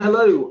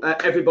Hello,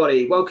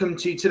 everybody. Welcome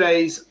to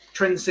today's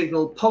Trend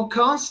Signal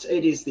podcast.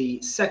 It is the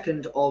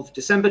 2nd of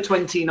December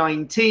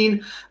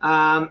 2019,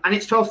 and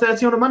it's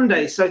 12:30 on a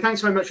Monday. So thanks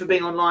very much for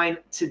being online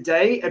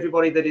today,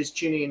 everybody that is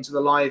tuning into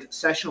the live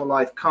session or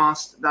live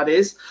cast, that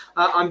is.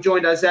 I'm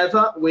joined as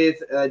ever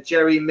with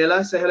Jerry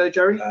Miller. Say hello,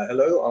 Jerry.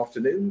 Hello,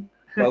 afternoon.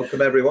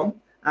 Welcome, everyone.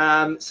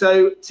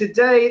 So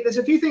today, there's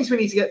a few things we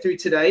need to get through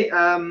today.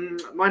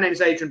 My name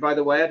is Adrian, by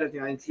the way. I don't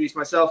think I introduced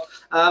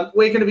myself.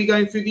 We're going to be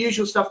going through the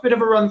usual stuff, a bit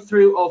of a run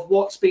through of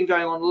what's been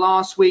going on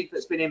last week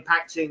that's been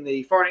impacting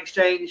the foreign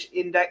exchange,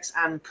 index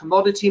and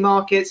commodity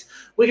markets.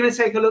 We're going to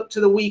take a look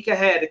to the week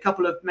ahead. A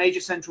couple of major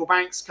central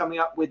banks coming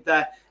up with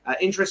their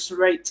interest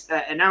rate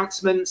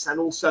announcements, and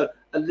also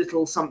a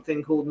little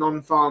something called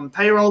non-farm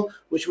payroll,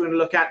 which we're going to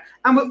look at.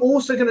 And we're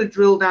also going to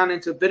drill down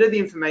into a bit of the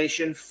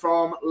information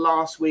from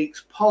last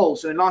week's poll.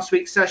 So in last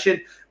week's session,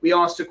 we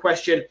asked a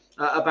question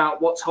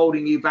about what's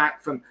holding you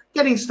back from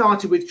getting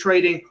started with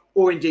trading,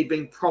 or indeed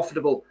being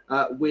profitable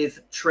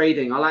with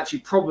trading. I'll actually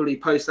probably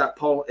post that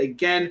poll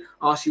again,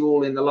 ask you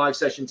all in the live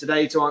session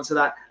today to answer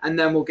that, and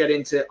then we'll get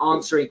into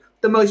answering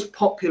the most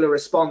popular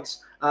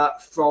response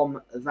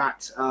from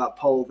that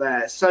poll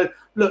there. So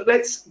look,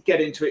 let's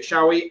get into it,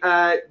 shall we?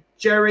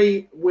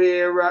 Jerry,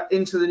 we're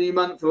into the new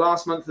month, the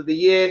last month of the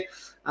year.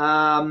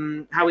 How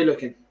are we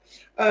looking?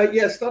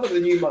 Yeah, start of the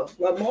new month.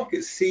 Well,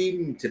 markets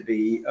seem to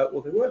be,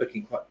 well, they were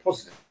looking quite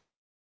positive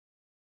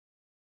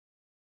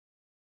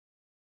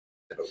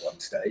at one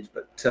stage,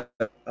 but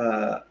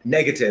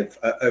negative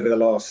over the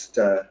last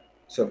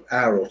sort of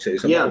hour or two.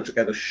 So I'm not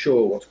altogether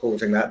sure what's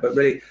causing that, but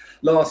really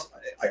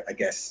I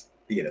guess,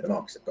 the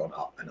markets have gone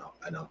up and up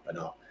and up and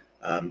up.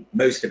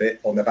 Most of it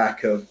on the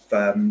back of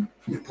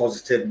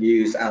positive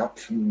news out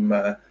from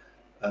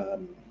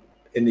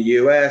in the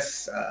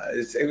US.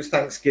 It was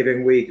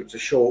Thanksgiving week. It was a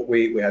short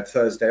week. We had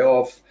Thursday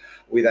off.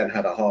 We then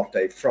had a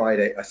half-day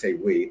Friday. I say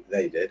we,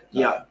 they did.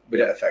 Yeah. But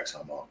it affects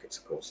our markets,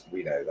 of course.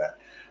 We know that.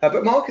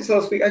 But markets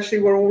last week actually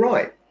were all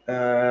right.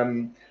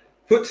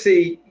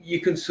 FTSE, you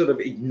can sort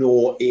of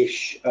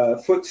ignore-ish.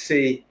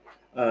 FTSE,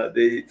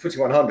 the FTSE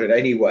 100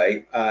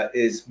 anyway,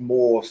 is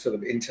more sort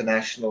of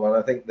international, and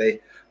I think the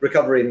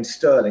recovery in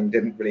sterling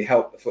didn't really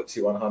help the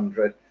FTSE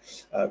 100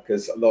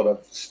 because a lot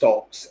of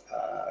stocks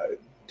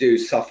do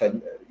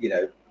suffer,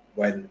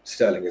 when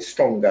sterling is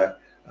stronger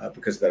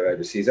because of their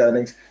overseas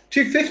earnings.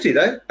 250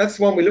 though, that's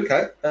the one we look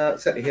at,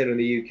 certainly here in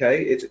the UK.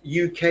 It's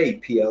UK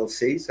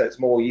PLC, so it's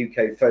more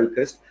UK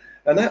focused,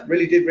 and that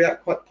really did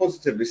react quite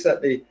positively,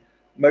 certainly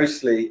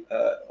mostly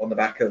on the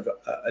back of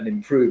an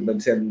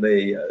improvement in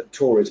the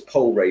Tories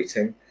poll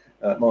rating.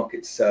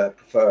 Markets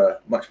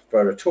much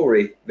prefer a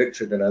Tory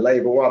victory than a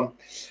Labour one.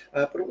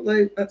 But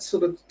although that's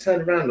sort of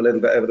turned around a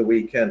little bit over the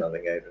weekend, I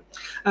think, Adrian.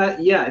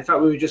 Yeah, in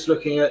fact, we were just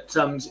looking at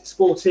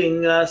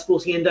Sporting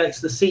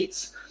Index. The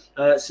seats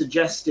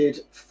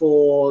suggested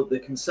for the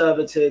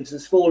Conservatives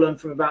has fallen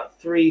from about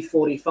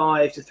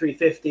 345 to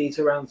 350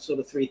 to around sort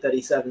of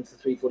 337 to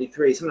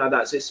 343, something like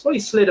that. So it's probably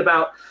slid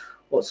about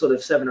sort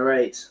of 7 or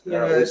 8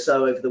 or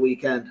so over the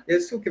weekend.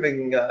 It's still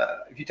giving,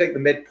 if you take the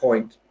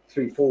midpoint,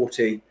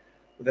 340,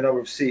 with the number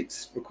of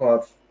seats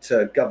required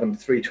to govern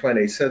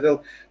 320, so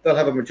they'll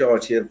have a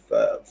majority of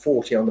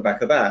 40 on the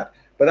back of that.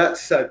 But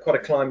that's quite a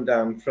climb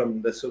down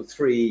from the sort of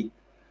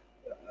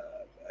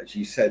as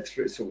you said,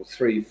 sort of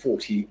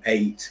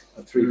 348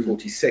 or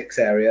 346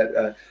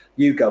 area.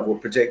 YouGov were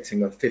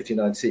predicting a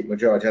 59-seat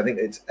majority. I think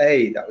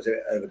that was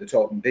over the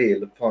top, and B, it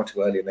looked far too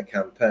early in the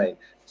campaign.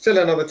 Still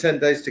another 10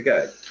 days to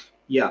go.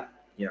 Yeah.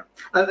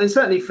 And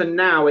certainly for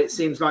now, it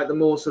seems like the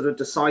more sort of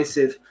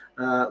decisive,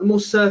 more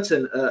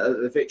certain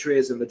victory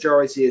as a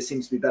majority, it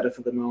seems to be better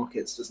for the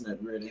markets, doesn't it,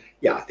 really?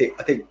 Yeah, I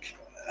think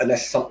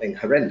unless something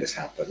horrendous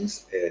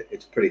happens,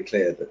 it's pretty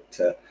clear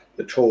that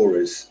the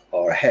Tories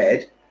are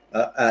ahead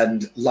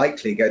and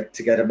likely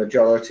to get a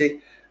majority.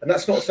 And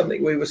that's not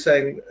something we were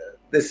saying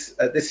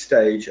at this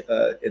stage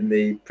in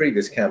the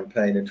previous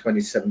campaign in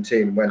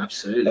 2017, when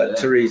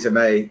Theresa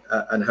May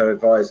and her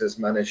advisors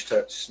managed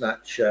to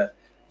snatch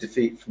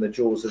defeat from the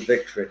jaws of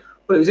victory.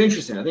 Well, it was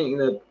interesting. I think in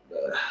the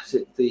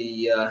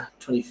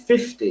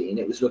 2015,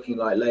 it was looking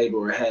like Labour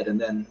were ahead,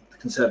 and then the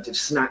Conservatives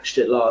snatched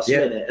it last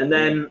minute. And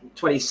then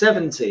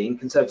 2017,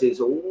 Conservatives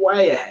were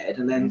way ahead,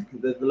 and then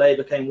the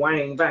Labour came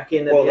wanging back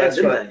in at the end, that's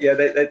didn't right.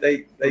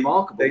 they? Yeah,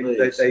 Remarkable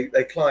moves.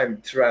 They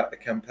climbed throughout the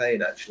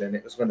campaign, actually, and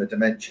it was when the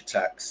dementia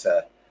tax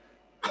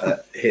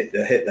hit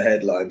the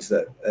headlines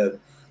that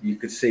you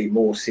could see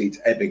more seats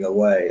ebbing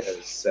away.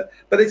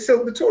 But it's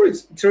still the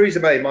Tories. Theresa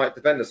May might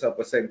defend herself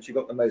by saying she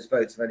got the most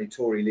votes of any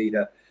Tory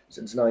leader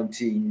since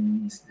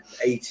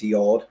 1980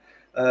 odd,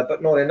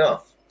 but not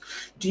enough.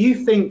 Do you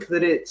think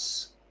that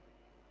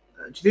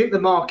the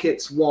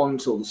markets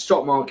want, or the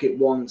stock market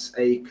wants,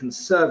 a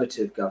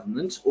conservative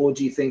government, or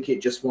do you think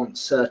it just wants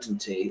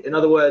certainty? In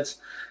other words,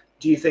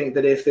 do you think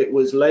that if it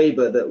was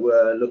Labour that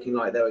were looking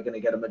like they were going to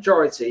get a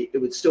majority, it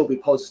would still be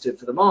positive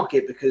for the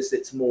market because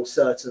it's more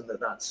certain that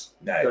that's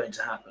going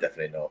to happen?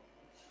 Definitely not.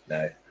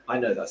 No. I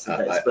know that's the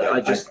case, but I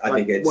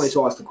wanted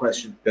to ask the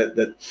question.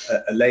 That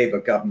a Labour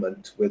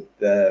government with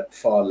the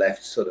far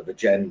left sort of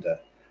agenda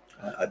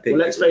I think.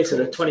 Well, let's face it,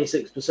 a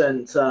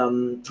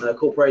 26%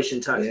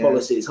 corporation tax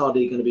policy is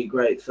hardly going to be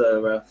great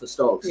for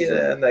stocks.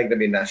 Yeah, and they're going to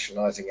be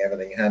nationalising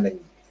everything, handing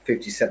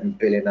 57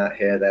 billion out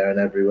here, there, and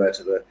everywhere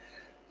to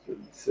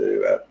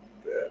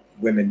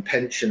women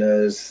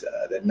pensioners.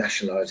 They're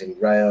nationalising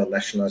rail,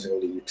 nationalising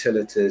all the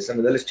utilities. I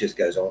mean, the list just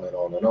goes on and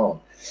on and on.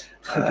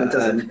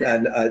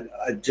 And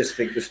I just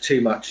think there's too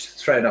much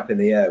thrown up in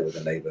the air with a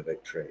Labour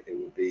victory. It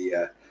would be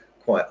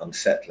quite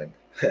unsettling.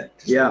 To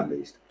say the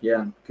least.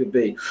 Yeah, could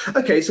be.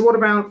 Okay, so what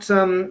about?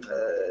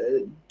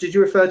 Did you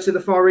refer to the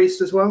Far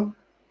East as well?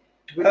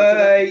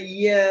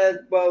 Yeah,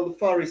 well, the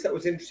Far East, that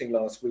was interesting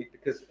last week,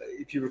 because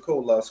if you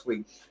recall last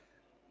week,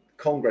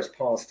 Congress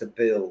passed a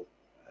bill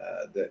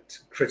that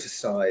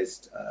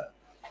criticised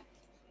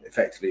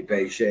effectively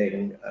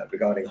Beijing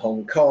regarding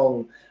Hong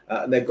Kong,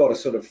 and they've got a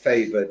sort of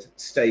favoured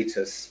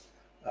status,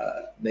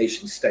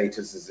 nation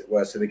status as it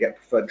were, so they get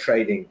preferred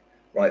trading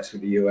rights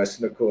with the US.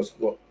 And of course,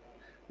 what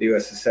the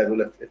US has said,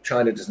 well, if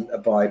China doesn't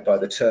abide by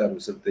the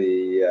terms of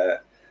the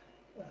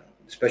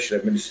special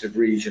administrative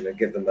region and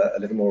give them a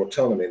little more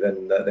autonomy,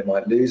 then they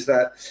might lose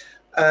that.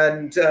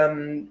 And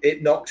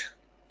it knocked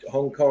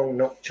Hong Kong,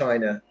 knocked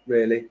China,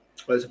 really.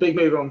 Well, it's a big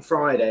move on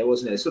Friday,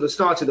 wasn't it? It sort of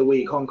started the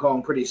week Hong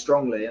Kong pretty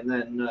strongly, and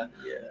then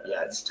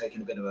it's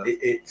taken a bit of a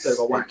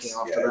whacking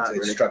after that.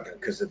 It's struggling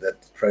because of the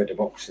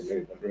pro-democracy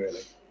movement,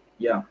 really.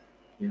 Yeah.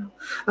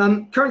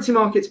 Currency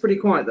market's pretty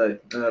quiet though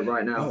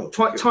right now.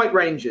 Tight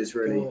ranges,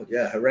 really. God,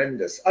 yeah,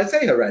 horrendous. I'd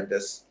say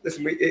horrendous.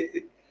 Listen,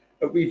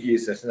 we've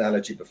used this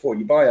analogy before.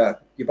 You buy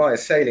a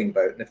sailing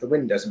boat, and if the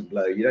wind doesn't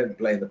blow, you don't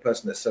blame the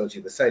person that sells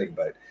you the sailing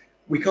boat.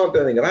 We can't do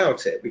anything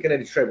about it. We can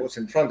only trade what's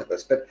in front of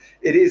us. But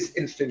it is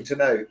interesting to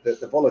note that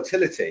the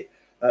volatility.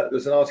 There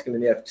was an article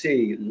in the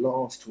FT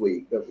last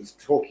week that was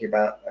talking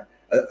about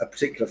a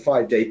particular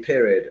 5-day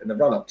period, and the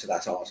run-up to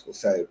that article,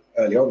 so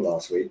early on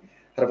last week,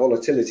 had a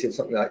volatility of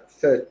something like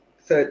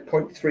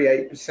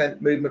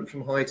 0.38% movement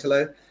from high to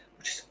low,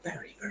 which is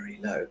very, very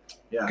low.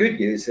 Yeah. Good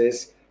news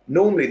is,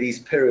 normally these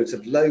periods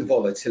of low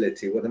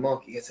volatility where the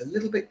market gets a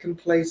little bit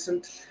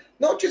complacent,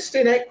 not just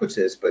in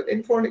equities, but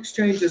in foreign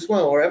exchange as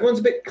well, where everyone's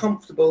a bit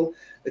comfortable,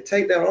 they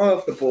take their eye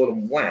off the ball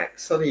and whack,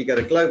 suddenly you get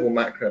a global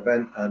macro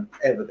event and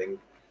everything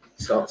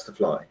starts to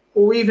fly.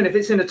 Or even if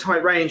it's in a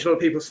tight range, a lot of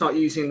people start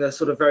using the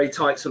sort of very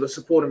tight sort of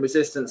support and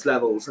resistance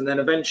levels, and then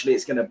eventually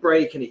it's going to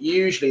break, and it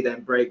usually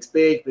then breaks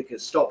big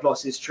because stop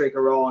losses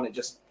trigger on, it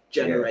just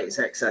generates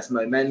excess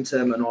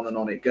momentum, and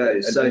on it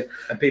goes. And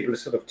people are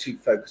sort of too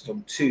focused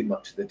on too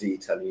much of the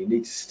detail, and you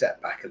need to step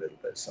back a little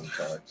bit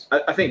sometimes.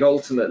 I think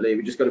ultimately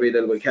we just got to be a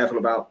little bit careful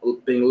about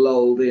being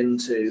lulled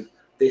into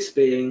this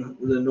being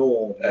the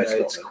norm.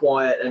 It's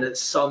quiet, and at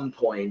some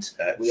point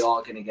we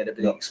are going to get a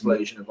big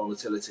explosion of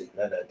volatility.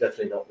 No,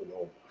 definitely not the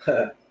norm.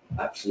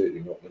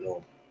 Absolutely not the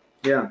norm.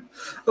 Yeah.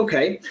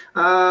 Okay.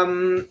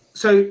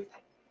 So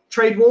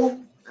trade war.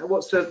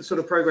 What's the sort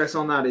of progress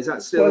on that? Is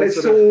that still? Well,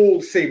 it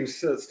all seems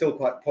still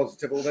quite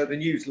positive, although the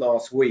news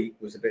last week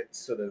was a bit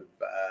sort of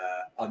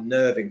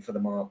unnerving for the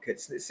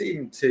markets. It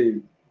seemed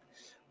to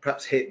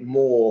perhaps hit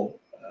more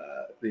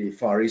the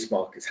Far East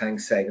markets, Hang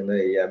Seng, and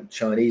the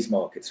Chinese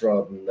markets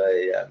rather than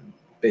the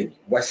big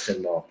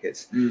Western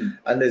markets.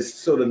 And there's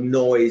sort of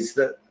noise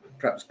that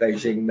perhaps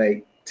Beijing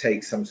may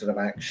take some sort of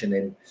action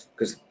in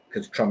because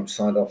Trump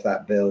signed off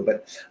that bill,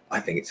 but I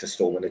think it's a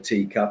storm in a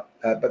teacup.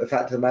 But the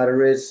fact of the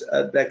matter is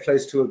they're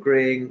close to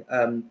agreeing,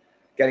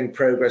 getting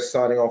progress,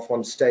 signing off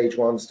on stage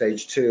 1,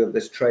 stage 2 of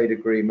this trade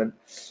agreement.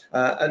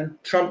 And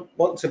Trump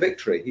wants a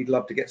victory. He'd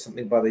love to get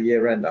something by the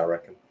year end, I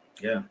reckon.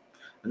 Yeah.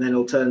 And then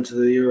he'll turn to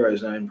the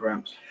Eurozone,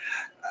 perhaps.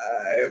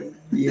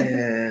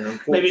 Yeah.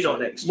 Maybe not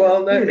next year.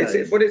 Well, no,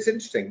 but it's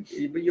interesting.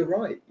 But you're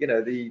right.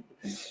 You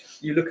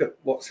look at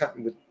what's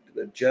happened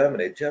with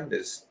Germany.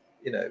 Germany's,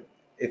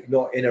 if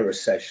not in a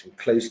recession,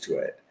 close to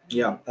it.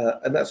 Yeah.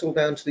 And that's all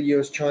down to the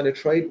US-China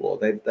trade war.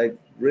 They've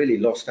really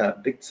lost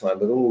out big time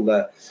with all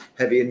the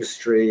heavy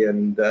industry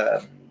and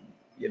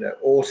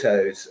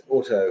auto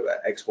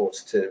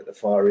exports to the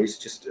Far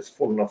East just has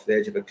fallen off the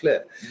edge of a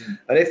cliff.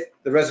 And if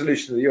the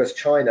resolution of the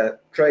US-China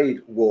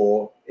trade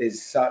war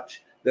is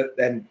such that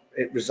then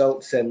it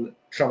results in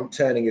Trump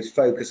turning his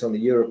focus on the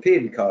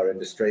European car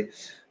industry,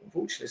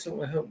 unfortunately, it's not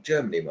going to help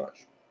Germany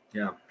much.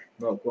 Yeah,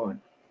 well, quite.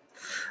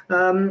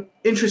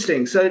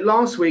 Interesting. So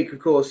last week, of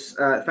course,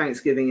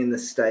 Thanksgiving in the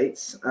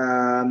States,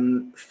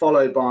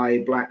 followed by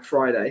Black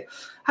Friday.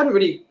 Hadn't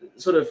really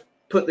sort of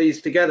put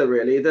these together,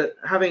 really, that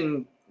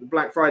having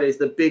Black Friday is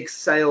the big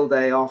sale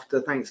day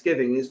after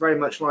Thanksgiving is very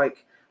much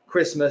like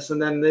Christmas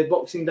and then the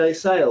Boxing Day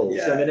sales.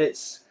 I mean,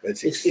 it's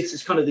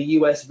kind of the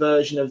US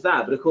version of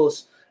that. But of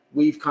course,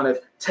 we've kind of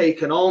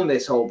taken on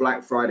this whole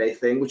Black Friday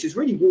thing, which has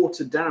really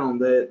watered down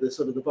the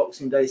sort of the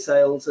Boxing Day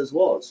sales as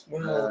was.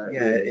 Well,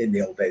 in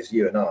the old days,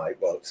 you and I,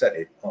 well,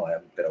 certainly I am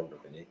a bit older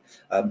than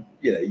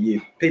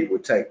you. People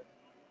would take,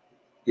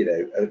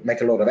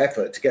 make a lot of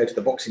effort to go to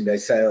the Boxing Day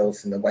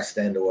sales in the West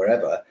End or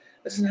wherever.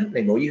 That doesn't happen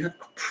anymore. You have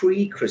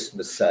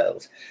pre-Christmas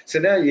sales. So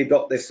now you've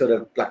got this sort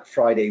of Black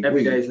Friday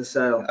every week. day's a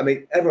sale. I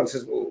mean, everyone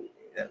says, well,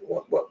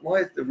 why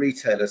are the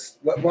retailers?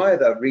 Why are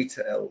the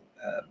retail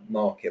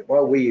market, why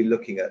are we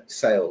looking at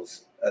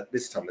sales at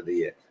this time of the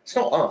year? It's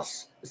not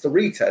us. It's the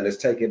retailers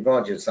taking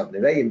advantage of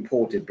something. They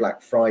imported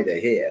Black Friday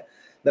here.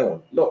 No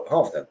one, look,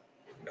 half the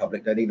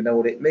public don't even know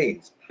what it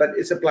means. But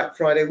it's a Black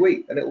Friday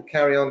week, and it will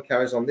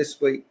carries on this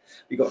week.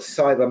 We've got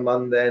Cyber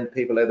Monday, and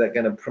people are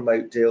going to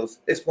promote deals.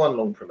 It's one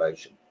long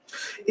promotion.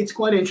 It's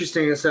quite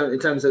interesting in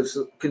terms of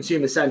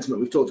consumer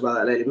sentiment. We've talked about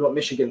that lately. We've got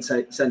Michigan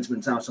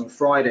sentiment out on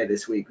Friday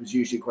this week, which is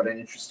usually quite an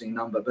interesting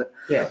number. But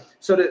yeah,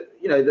 sort of,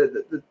 you know,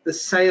 the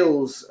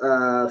sales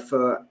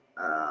for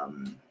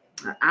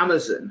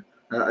Amazon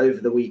over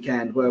the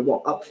weekend were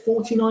what, up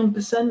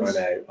 49%?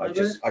 I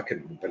know. I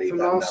couldn't believe from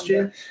that last number.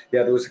 year.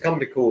 Yeah, there is a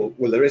company called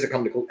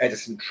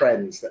Edison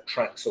Trends that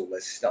tracks all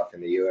this stuff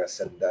in the US,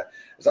 and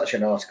there's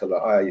actually an article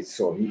that I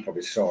saw, and you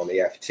probably saw on the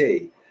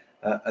FT.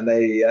 And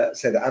they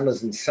say that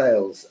Amazon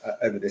sales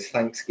over this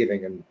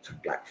Thanksgiving and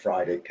Black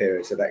Friday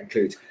period, so that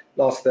includes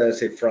last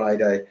Thursday,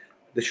 Friday.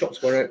 The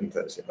shops were open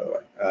Thursday, by the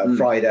way,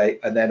 Friday,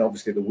 and then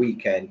obviously the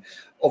weekend.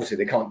 Obviously,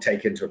 they can't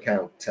take into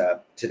account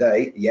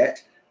today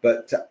yet,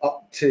 but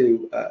up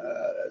to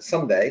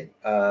Sunday,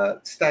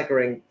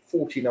 staggering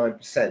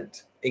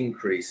 49%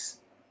 increase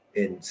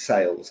in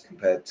sales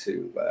compared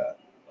to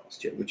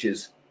last year, which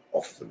is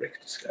off the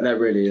Richter scale. That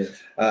really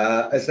is.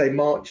 As they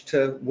march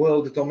to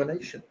world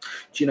domination.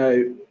 Do you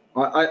know,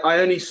 I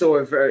only saw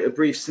a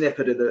brief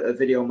snippet of a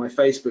video on my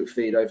Facebook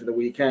feed over the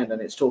weekend,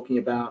 and it's talking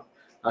about,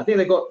 I think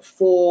they've got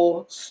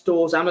 4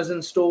 stores,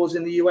 Amazon stores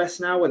in the US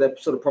now, where they're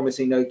sort of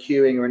promising no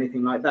queuing or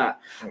anything like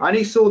that. I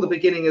only saw the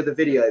beginning of the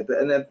video, but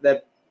and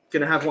they're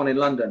going to have one in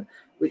London,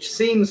 which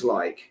seems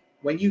like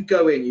when you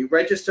go in, you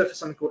register for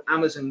something called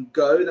Amazon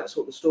Go. That's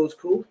what the store's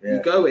called. Yeah.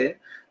 You go in,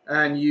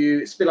 and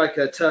it's a bit like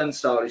a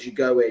turnstile as you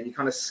go in. You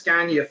kind of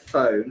scan your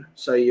phone,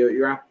 so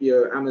your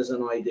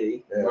Amazon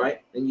ID,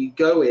 right? And you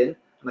go in,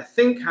 and I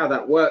think how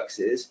that works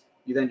is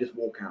you then just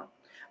walk out,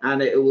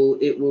 and it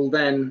will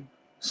then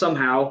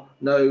somehow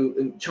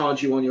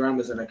charge you on your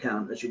Amazon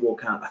account as you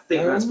walk out. I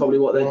think that's probably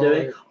what they're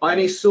doing. I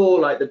only saw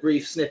like the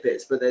brief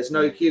snippets, but there's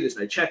no queue, there's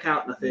no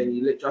checkout,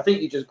 nothing. I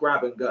think you just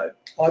grab and go.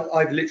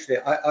 I've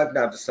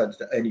now decided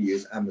to only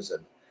use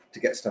Amazon to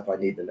get stuff I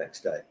need the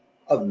next day.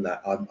 Other than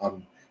that,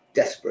 I'm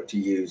desperate to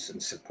use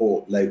and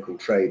support local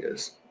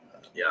traders.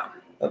 Yeah.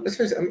 Let's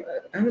face it,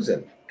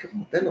 Amazon,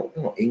 they're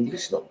not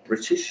English, not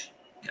British.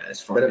 Yeah,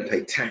 it's frightening. They don't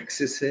pay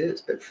taxes here.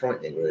 It's a bit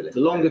frightening, really. The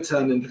longer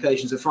term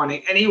implications are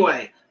frightening.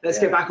 Anyway, let's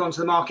get back onto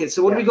the market.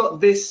 So what have we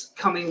got this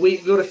coming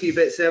week? We've got a few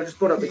bits there. I've just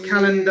brought up the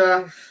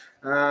calendar.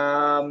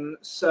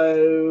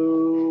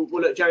 So,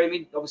 well, look, Jerry, I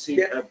mean, obviously,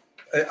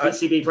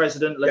 ECB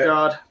President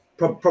Lagarde.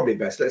 Probably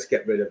best. Let's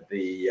get rid of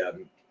the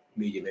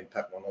medium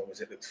impact one,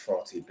 otherwise it looks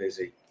far too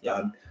busy.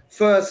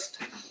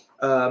 First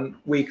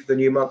week of the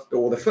new month,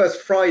 or the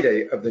first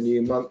Friday of the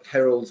new month,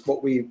 heralds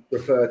what we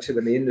refer to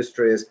in the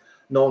industry as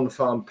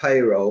non-farm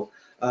payroll.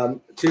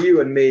 To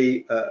you and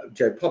me,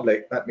 Joe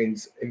Public, that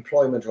means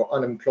employment or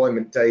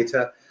unemployment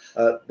data.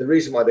 The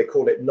reason why they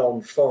call it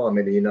non-farm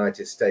in the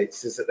United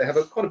States is that they have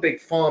quite a big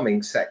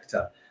farming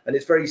sector, and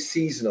it's very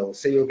seasonal.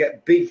 So you'll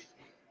get big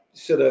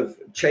sort of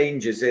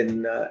changes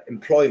in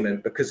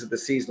employment because of the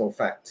seasonal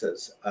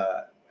factors.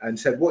 And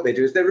so what they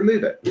do is they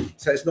remove it.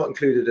 So it's not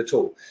included at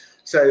all.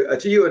 So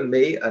to you and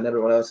me and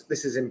everyone else,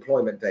 this is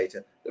employment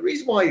data. The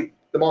reason why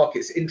the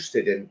market's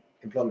interested in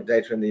employment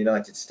data in the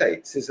United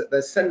States is that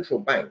their central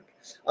bank,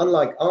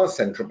 unlike our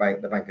central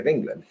bank, the Bank of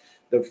England,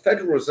 the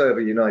Federal Reserve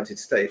of the United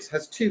States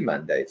has 2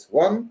 mandates.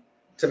 One,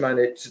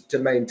 to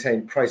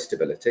maintain price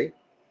stability,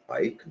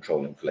 i.e.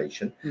 control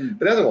inflation.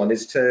 But the other one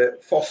is to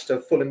foster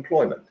full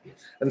employment.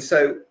 And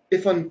so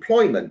if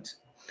employment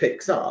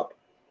picks up,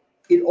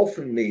 it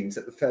often means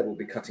that the Fed will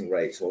be cutting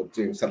rates or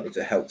doing something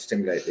to help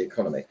stimulate the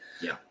economy.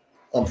 Yeah.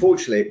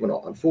 Unfortunately,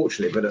 well, not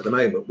unfortunately, but at the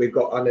moment, we've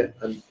got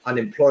an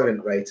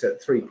unemployment rate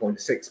at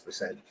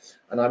 3.6%.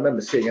 And I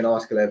remember seeing an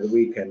article over the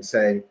weekend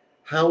saying,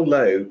 how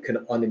low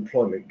can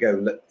unemployment go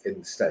in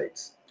the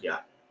States? Yeah.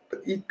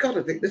 But you've got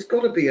to think there's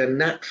got to be a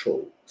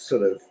natural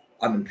sort of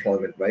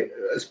unemployment rate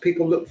as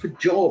people look for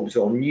jobs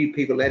or new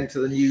people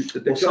enter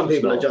the some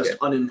people market. Are just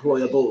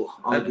unemployable,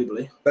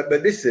 arguably. But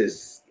this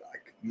is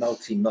like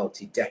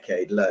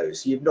multi-decade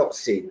lows. You've not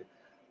seen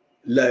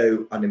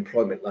low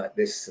unemployment like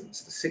this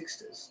since the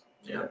 60s.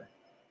 Yeah,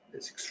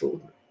 it's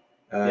extraordinary.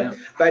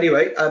 But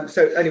anyway,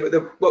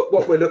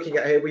 what we're looking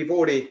at here, we're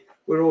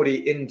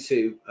already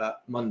into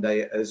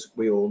Monday, as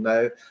we all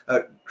know.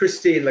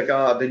 Christine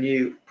Lagarde, the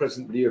new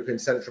president of the European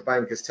Central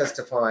Bank, is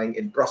testifying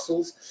in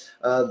Brussels.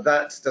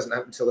 That doesn't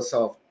happen until this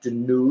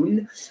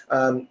afternoon.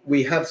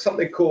 We have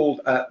something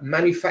called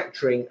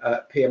manufacturing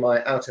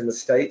PMI out in the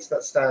States.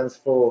 That stands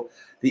for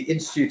the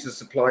Institute of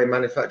Supply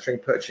Manufacturing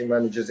Purchasing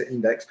Managers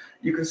Index.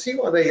 You can see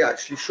why they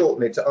actually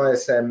shorten it to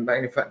ISM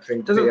Manufacturing.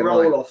 It doesn't PMI.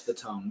 roll off the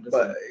tongue, does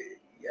it?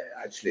 Yeah,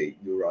 actually,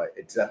 you're right.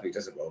 It definitely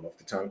doesn't roll off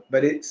the tongue.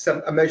 But it's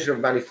a measure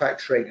of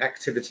manufacturing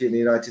activity in the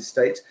United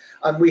States.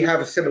 And we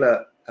have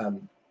similar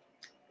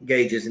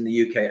gauges in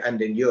the UK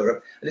and in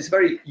Europe. And it's a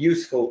very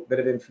useful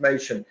bit of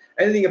information.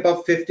 Anything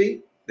above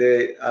 50,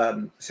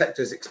 the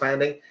sector is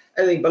expanding.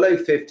 Anything below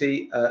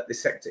 50, the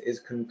sector is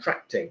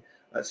contracting.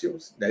 So you'll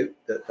note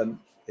that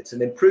it's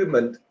an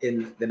improvement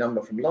in the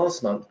number from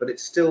last month, but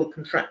it's still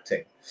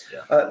contracting.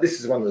 Yeah. This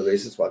is one of the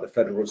reasons why the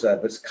Federal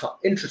Reserve has cut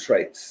interest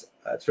rates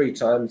 3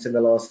 times in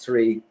the last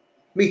 3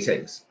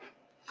 meetings.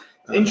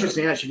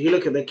 Interesting, actually, if you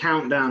look at the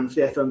countdown for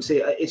the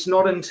FOMC, it's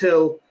not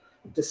until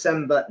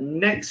December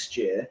next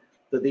year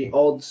that the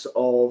odds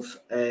of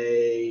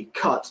a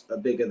cut are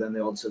bigger than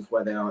the odds of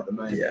where they are at the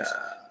moment. Yeah.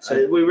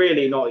 So we're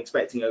really not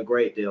expecting a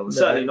great deal. No.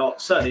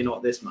 Certainly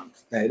not this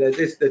month. No,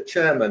 the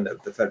chairman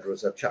of the Federal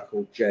Reserve, a chap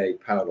called Jay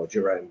Powell or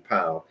Jerome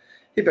Powell,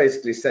 he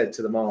basically said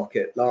to the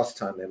market last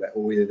time they met,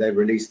 or they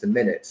released the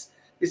minutes,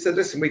 he said,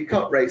 listen, we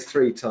cut rates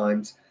 3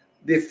 times.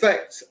 The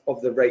effect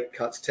of the rate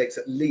cuts takes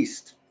at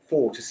least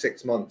 4 to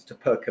 6 months to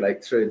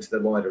percolate through into the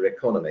wider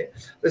economy.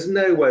 There's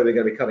no way we're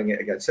going to be cutting it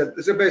again. So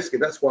basically,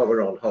 that's why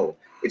we're on hold.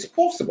 It's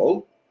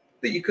possible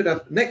that you could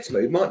have the next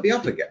move might be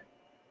up again.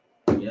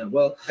 Yeah,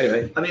 well,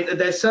 anyway, I mean,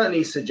 they're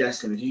certainly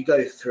suggesting, if you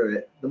go through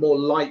it, the more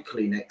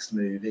likely next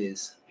move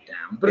is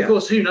down. But of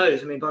course, who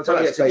knows? I mean, by the time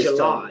we get to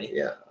July,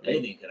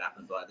 anything could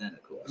happen by then,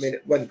 of course. I mean,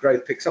 when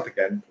growth picks up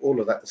again, all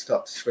of that will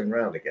start to swing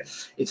around again.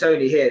 It's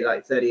only here,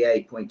 like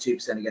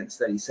 38.2% against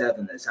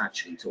 37, that's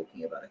actually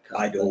talking about a cut.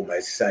 I'd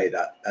almost say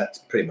that that's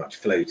pretty much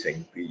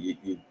floating.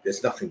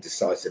 There's nothing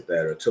decisive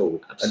there at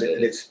all. Absolutely.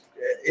 And it's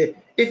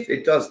if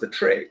it does the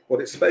trick,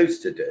 what it's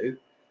supposed to do,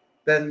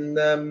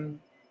 then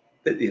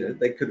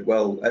they could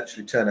well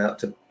actually turn out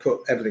to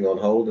put everything on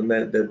hold, and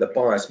then the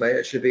bias may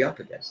actually be up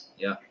again.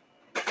 Yeah.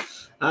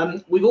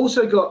 We've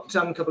also got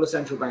a couple of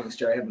central banks,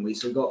 Jerry, haven't we?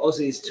 So we've got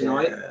Aussies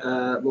tonight,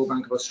 Royal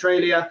Bank of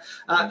Australia.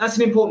 That's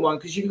an important one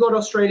because you've got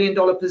Australian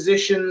dollar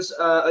positions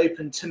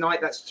open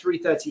tonight. That's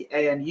 3:30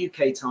 a.m.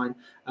 UK time.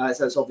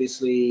 So that's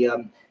obviously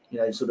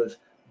sort of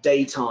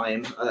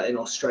daytime in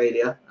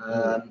Australia.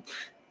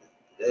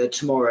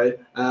 Tomorrow,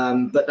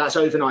 but that's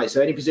overnight.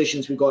 So any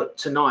positions we've got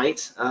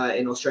tonight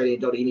in Australian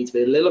dollar, you need to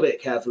be a little bit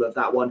careful of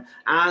that one,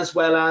 as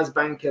well as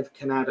Bank of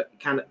Canada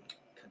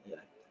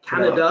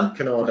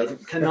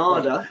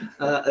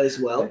as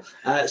well.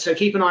 So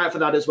keep an eye out for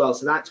that as well.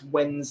 So that's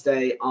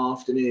Wednesday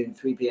afternoon,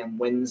 3 p.m.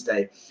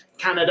 Wednesday.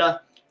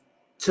 Canada,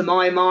 to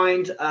my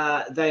mind,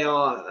 they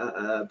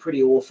are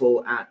pretty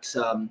awful at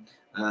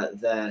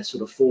their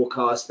sort of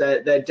forecast.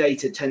 Their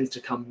data tends to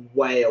come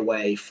way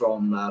away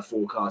from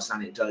forecasts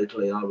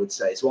anecdotally, I would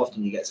say. So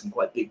often you get some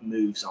quite big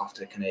moves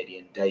after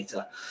Canadian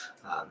data.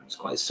 It's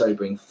quite a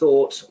sobering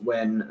thought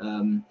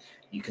when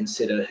you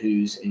consider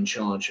who's in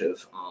charge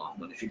of our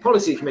Monetary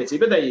Policy Committee,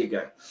 but there you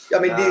go. I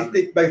mean,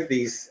 both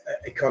these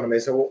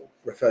economies are all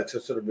referred to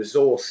as sort of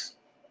resource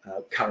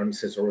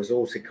currencies or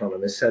resource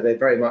economies, so they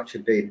very much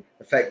have been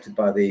affected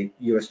by the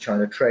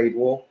US-China trade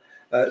war.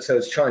 So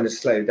as China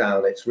slowed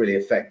down, it's really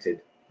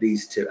affected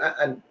these two,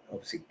 and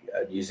obviously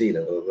New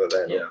Zealand, although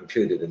they're not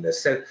included in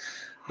this. So,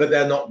 but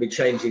they'll not be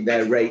changing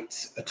their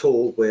rates at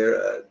all.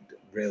 We're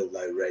real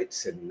low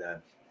rates in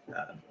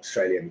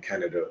Australia and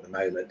Canada at the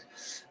moment,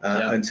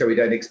 and so we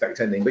don't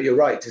expect anything. But you're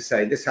right to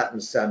say this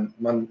happens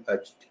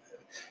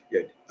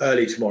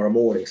early tomorrow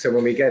morning. So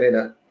when we get in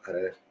at, I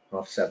don't know,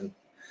 7:30,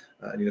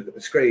 and you look at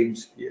the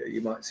screens,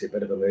 you might see a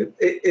bit of a move.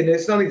 And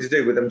it's nothing to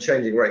do with them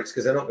changing rates,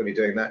 because they're not going to be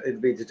doing that.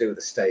 It'd be to do with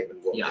the statement,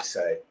 what they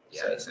say.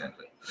 Yeah,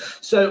 exactly.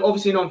 So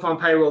obviously non-farm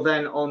payroll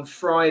then on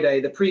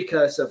Friday, the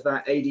precursor of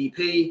that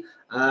ADP,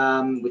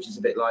 which is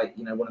a bit like,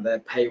 one of their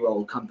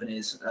payroll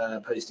companies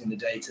posting the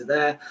data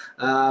there.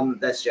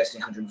 They're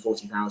suggesting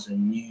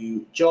 140,000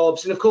 new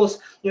jobs. And of course,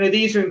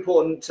 these are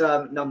important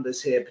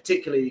numbers here,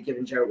 particularly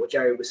given what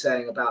Jerry was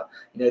saying about,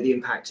 the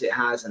impact it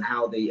has and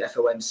how the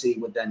FOMC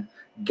would then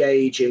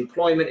gauge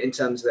employment in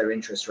terms of their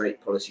interest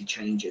rate policy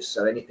changes.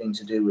 So anything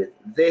to do with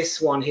this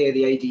one here,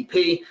 the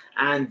ADP,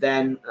 and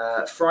then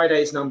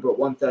Friday's number at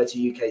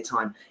 1:30 UK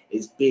time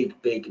is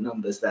big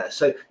numbers there.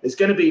 So there's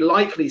going to be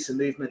likely some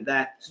movement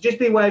there. So just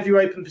be aware of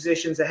your open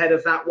positions ahead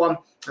of that one,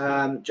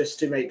 just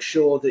to make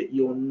sure that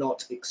you're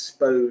not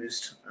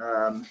exposed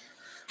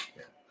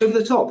over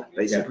the top,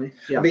 basically.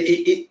 I mean,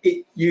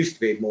 it used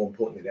to be more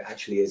important than it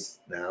actually is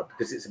now,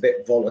 because it's a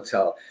bit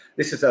volatile.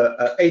 This is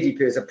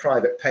ADP is a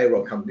private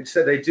payroll company,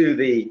 so they do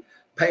the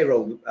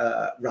payroll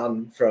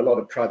run for a lot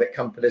of private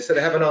companies, so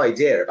they have an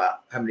idea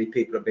about how many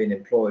people have been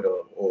employed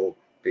or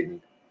been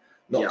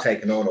not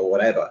taken on or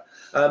whatever.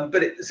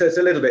 So it's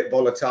a little bit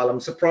volatile. I'm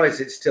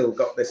surprised it's still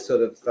got this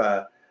sort of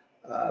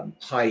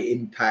high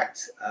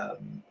impact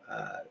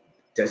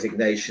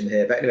designation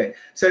here. But anyway,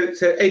 so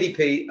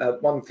ADP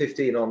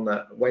 1:15 on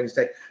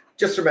Wednesday.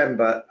 Just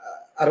remember,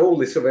 at all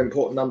these sort of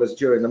important numbers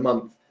during the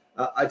month,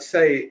 I'd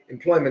say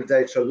employment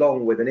data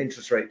along with an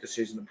interest rate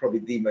decision are probably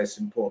the most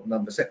important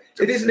numbers. So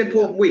it is an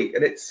important week,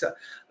 and it's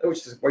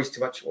which doesn't waste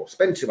too much or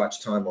spend too much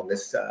time on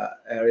this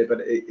area,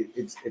 but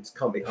it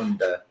can't be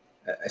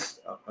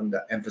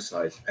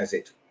underemphasized, as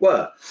it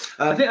were.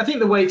 I think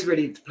the way to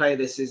really play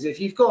this is if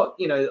you've got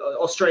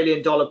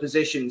Australian dollar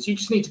positions, you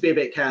just need to be a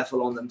bit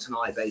careful on them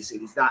tonight.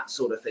 Basically, it's that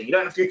sort of thing. You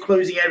don't have to be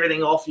closing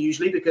everything off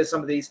usually, because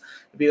some of these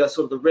will be a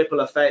sort of the ripple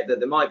effect that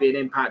there might be an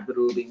impact, but it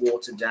will be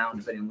watered down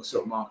depending on the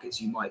sort of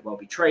markets you might well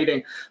be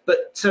trading.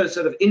 But so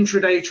sort of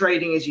intraday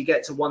trading as you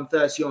get to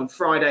 1:30 on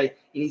Friday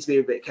you need to be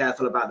a bit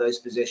careful about those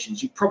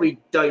positions. You probably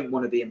don't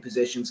want to be in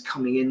positions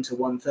coming into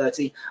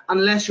 130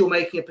 unless you're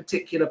making a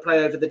particular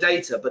play over the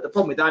data. But the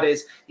problem with that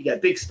is you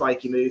get big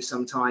spiky moves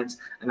sometimes,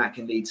 and that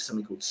can lead to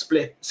something called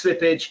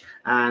slippage,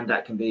 and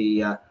that can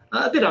be a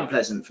bit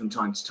unpleasant from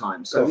time to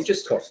time. So we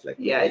just costly.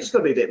 Yeah, you just got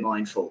to be a bit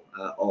mindful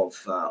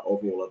of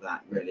all of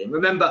that, really. And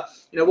remember,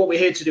 what we're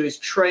here to do is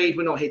trade.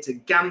 We're not here to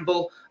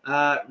gamble,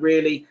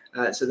 really.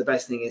 So the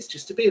best thing is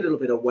just to be a little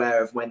bit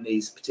aware of when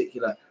these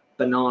particular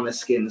banana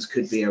skins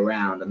could be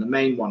around. And the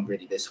main one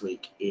really this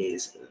week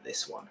is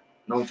this one,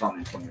 non-farm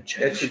employment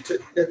change.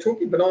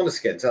 Talking banana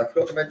skins, I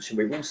forgot to mention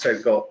we've also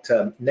got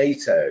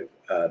NATO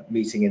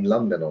meeting in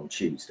London on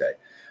Tuesday.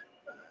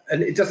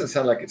 And it doesn't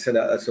sound like it's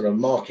a sort of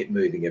market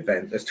moving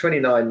event. There's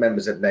 29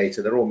 members of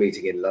NATO, they're all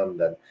meeting in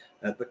London,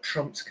 but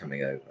Trump's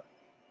coming over.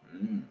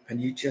 And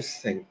you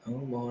just think, oh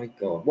my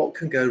God, what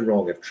can go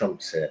wrong if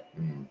Trump's here?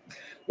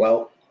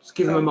 Well, just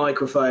give him a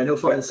microphone, he'll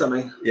find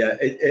something. Yeah,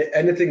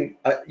 anything,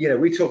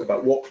 we talk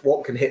about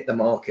what can hit the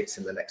markets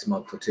in the next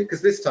month or two,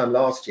 because this time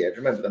last year,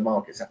 remember, the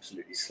markets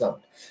absolutely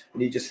slumped.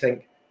 And you just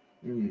think,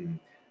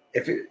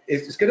 if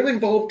it's going to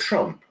involve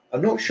Trump,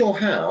 I'm not sure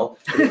how,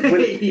 but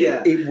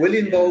it will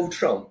involve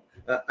Trump.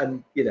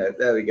 And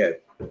there we go.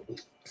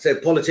 So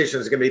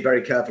politicians are going to be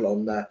very careful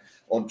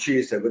on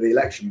Tuesday with the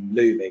election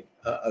looming,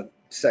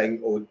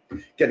 saying or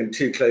getting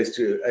too close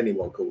to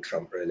anyone called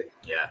Trump, really.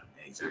 Yeah,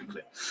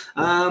 exactly.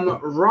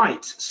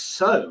 Right.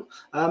 So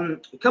a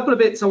couple of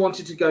bits I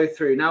wanted to go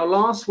through. Now,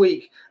 last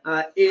week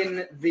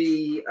in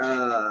the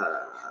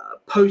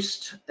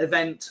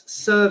post-event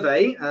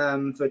survey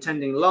for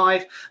attending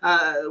live,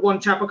 one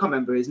chap, I can't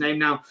remember his name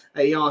now,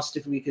 he asked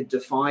if we could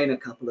define a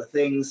couple of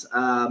things.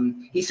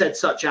 He said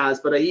such as,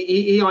 but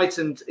he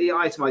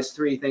itemized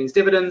three things: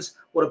 dividends,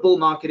 what a bull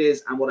market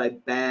is, and what a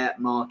bear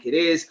market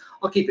is.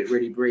 I'll keep it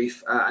really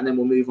brief, and then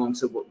we'll move on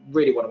to what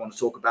I want to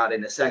talk about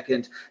in a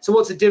second. So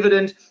what's a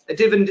dividend? A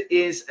dividend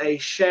is a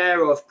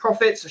share of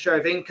profits, a share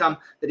of income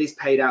that is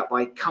paid out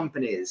by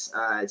companies.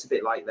 It's a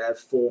bit like their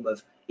form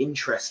of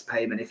interest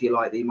payment, if you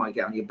like, that you might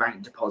get on your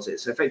bank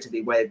deposit. So effectively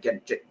a way of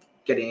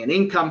getting an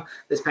income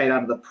that's paid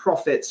out of the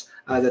profits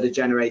that are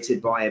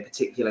generated by a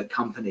particular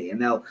company,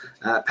 and they'll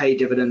pay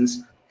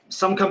dividends.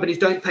 Some companies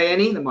don't pay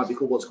any. That might be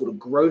called what's called a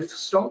growth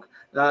stock.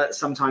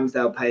 Sometimes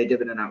they'll pay a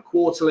dividend out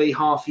quarterly,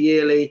 half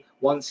yearly,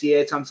 once a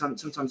year.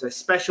 Sometimes they're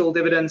special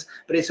dividends,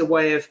 but it's a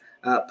way of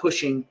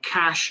pushing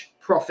cash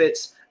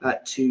profits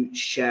to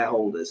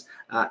shareholders.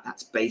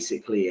 That's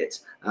basically it.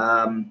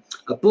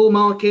 A bull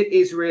market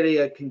is really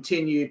a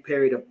continued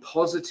period of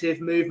positive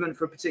movement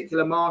for a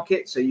particular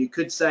market. So you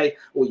could say,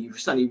 or you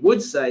certainly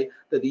would say,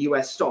 that the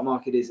US stock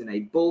market is in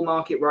a bull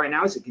market right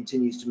now as it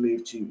continues to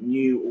move to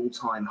new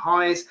all-time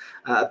highs.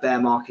 A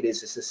bear market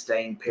is a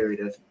sustained period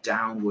of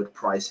downward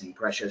pricing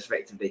pressure,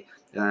 effectively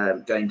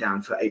going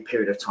down for a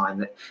period of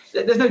time.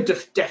 There's no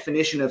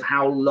definition of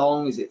how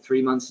long. Is it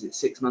 3 months? Is it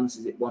 6 months?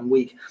 Is it 1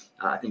 week?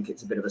 I think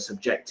it's a bit of a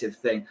subjective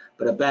thing,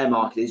 but a bear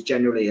market is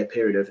generally a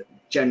period of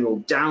general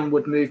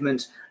downward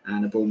movement,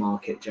 and a bull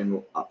market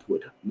general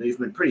upward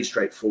movement. Pretty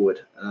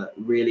straightforward,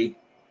 really.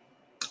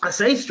 I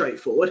say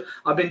straightforward.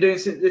 I've been doing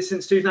this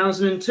since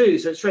 2002,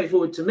 so it's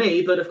straightforward to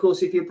me. But of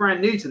course, if you're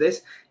brand new to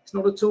this, it's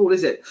not at all,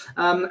 is it?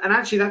 And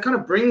actually, that kind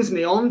of brings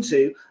me on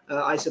to,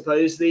 I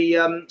suppose,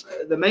 the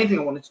main thing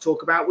I wanted to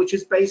talk about, which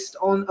is based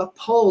on a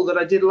poll that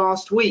I did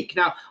last week.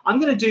 Now, I'm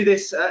going to do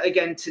this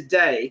again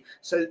today.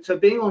 So for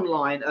being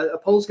online, a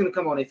poll's going to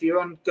come on. If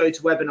you're on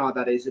GoToWebinar,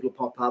 that is, it'll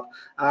pop up.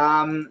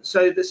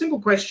 So the simple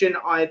question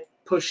I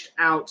pushed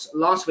out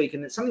last week,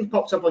 and something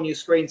popped up on your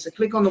screen, so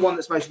click on the one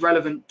that's most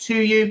relevant to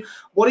you.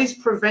 What is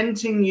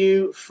preventing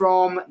you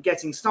from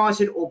getting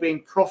started or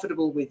being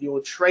profitable with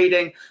your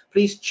trading?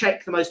 Please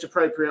check the most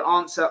appropriate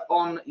answer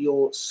on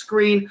your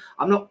screen.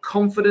 I'm not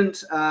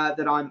confident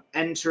that I'm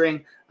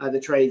entering the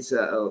trades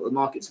or the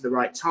markets at the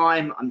right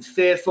time. I'm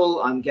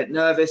fearful, I get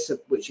nervous,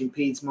 which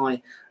impedes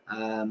my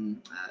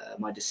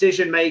my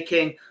decision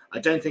making. I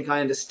don't think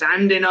I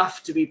understand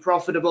enough to be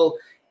profitable.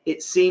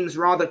 It seems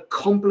rather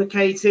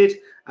complicated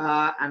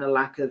and a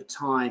lack of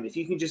time. If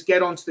you can just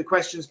get onto the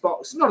questions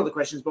box, not on the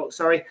questions box,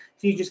 sorry,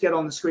 if you just get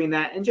on the screen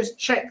there and just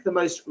check the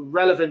most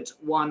relevant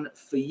one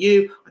for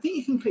you. I think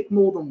you can click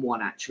more than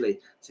one, actually.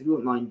 So if you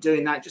wouldn't mind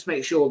doing that, just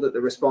make sure that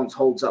the response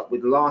holds up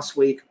with last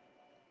week.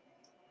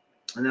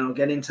 And then I'll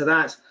get into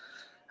that.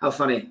 How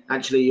funny.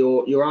 Actually,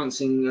 you're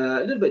answering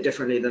a little bit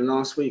differently than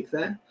last week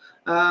there.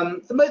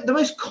 The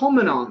most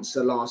common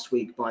answer last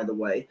week, by the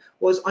way,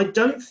 was I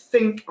don't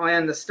think I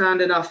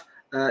understand enough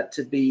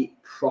to be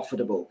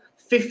profitable.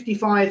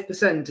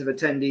 55% of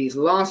attendees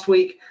last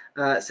week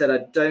said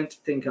I don't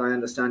think I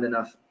understand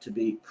enough to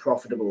be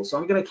profitable. So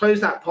I'm going to close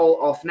that poll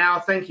off now.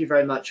 Thank you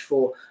very much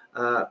for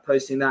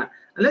posting that.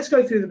 And let's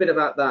go through a bit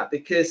about that,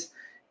 because,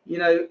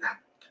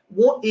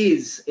 what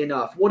is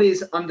enough? What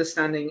is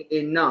understanding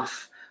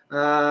enough?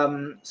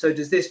 So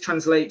does this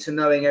translate to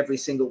knowing every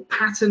single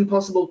pattern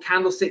possible,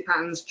 candlestick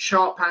patterns,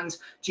 chart patterns?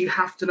 Do you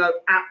have to know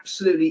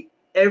absolutely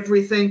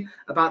everything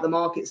about the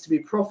markets to be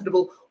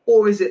profitable?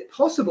 Or is it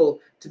possible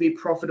to be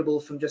profitable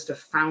from just a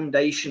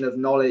foundation of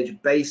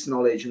knowledge, base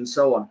knowledge, and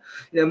so on?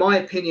 My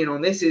opinion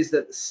on this is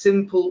that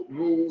simple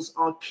rules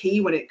are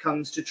key when it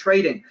comes to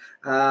trading.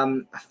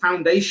 A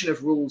foundation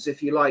of rules,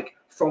 if you like,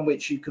 from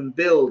which you can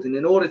build. And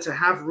in order to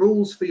have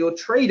rules for your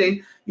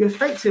trading, you've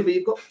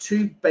got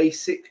two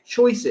basic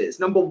choices.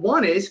 Number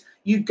one is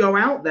you go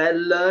out there,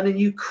 learn, and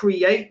you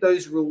create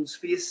those rules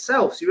for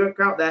yourself. So you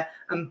go out there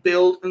and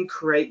build and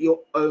create your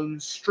own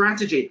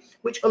strategy,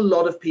 which a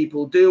lot of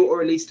people do,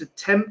 or at least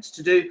attempt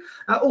to do.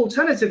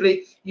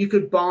 Alternatively, you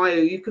could buy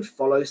or you could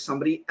follow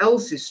somebody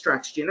else's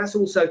strategy, and that's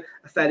also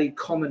a fairly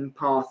common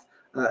path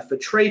for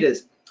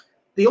traders.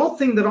 The odd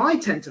thing that I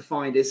tend to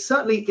find is,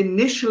 certainly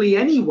initially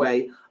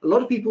anyway, a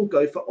lot of people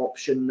go for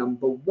option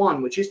number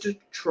one, which is to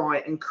try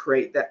and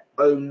create their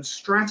own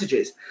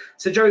strategies.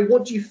 So Jerry,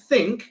 what do you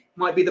think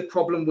might be the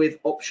problem with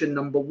option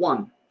number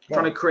one,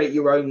 trying to create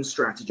your own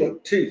strategy? Well,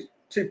 two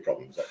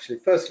problems actually.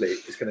 Firstly,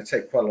 it's going to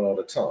take quite a lot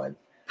of time,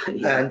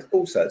 and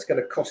also it's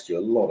going to cost you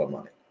a lot of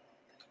money.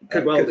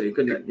 Could well do,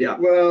 couldn't it? Yeah.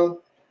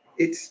 Well,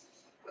 it's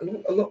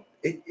a lot.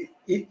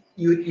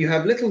 You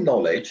have little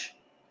knowledge.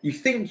 You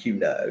think you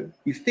know,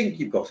 you think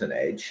you've got an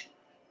edge,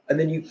 and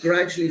then you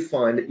gradually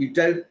find that you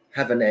don't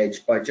have an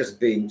edge by just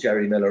being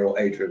Jerry Miller or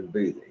Adrian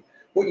Boothie.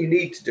 What you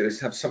need to do is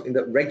have something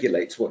that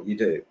regulates what you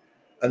do,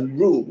 and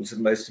rules are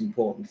the most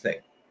important thing.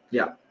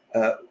 Yeah.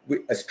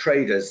 As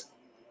traders,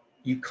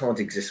 you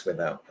can't exist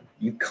without them.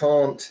 You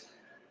can't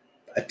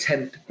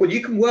attempt. Well,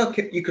 you can work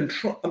it. You can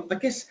try. I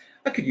guess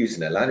I could use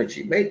an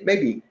analogy.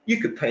 Maybe you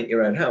could paint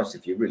your own house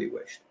if you really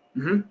wished.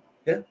 Mm-hmm.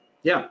 Yeah.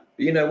 Yeah.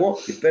 But you know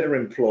what? You're better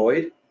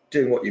employed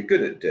doing what you're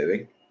good at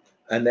doing,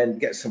 and then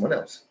get someone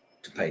else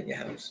to paint your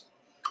house.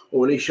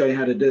 Or at least show you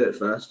how to do it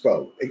first.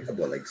 Well,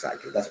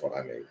 exactly. That's what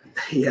I mean.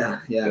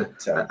 Yeah.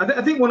 But,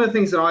 I think one of the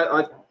things that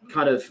I've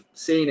kind of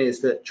seen is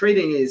that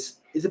trading is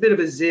a bit of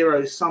a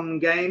zero-sum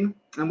game.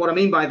 And what I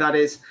mean by that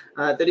is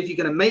that if you're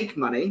going to make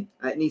money,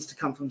 it needs to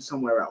come from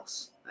somewhere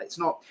else. It's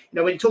not,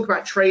 when you talk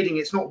about trading,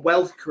 it's not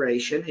wealth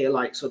creation here,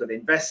 like sort of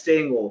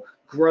investing or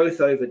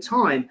growth over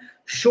time.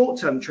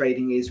 Short-term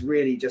trading is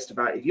really just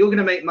about, if you're going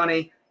to make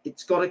money,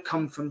 it's got to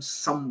come from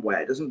somewhere.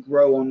 It doesn't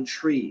grow on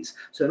trees.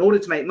 So in order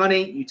to make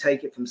money, you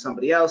take it from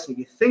somebody else. And if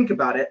you think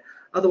about it,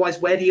 otherwise,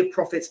 where do your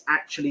profits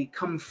actually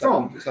come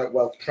from? It's like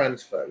wealth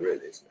transfer,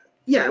 really, isn't it?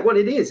 Yeah, well,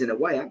 it is in a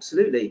way,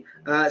 absolutely.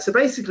 So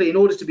basically, in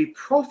order to be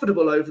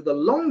profitable over the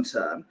long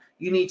term,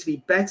 you need to be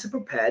better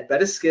prepared,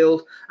 better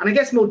skilled, and I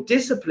guess more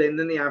disciplined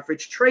than the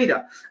average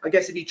trader. I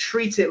guess if you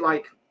treat it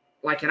like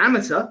an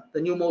amateur,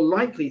 then you're more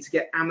likely to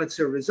get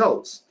amateur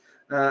results.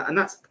 And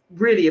that's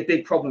really a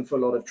big problem for a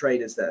lot of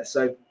traders there.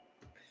 So,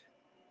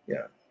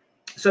 yeah.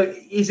 So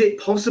is it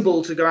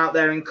possible to go out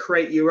there and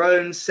create your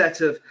own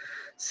set of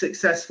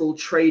successful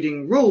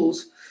trading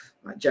rules?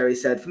 Like Jerry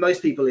said, for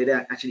most people, it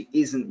actually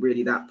isn't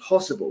really that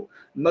possible.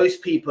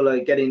 Most people are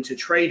getting into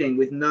trading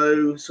with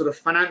no sort of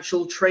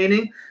financial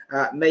training.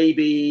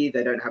 Maybe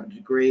they don't have a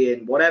degree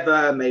in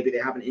whatever. Maybe they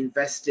haven't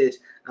invested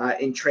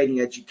in trading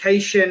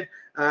education.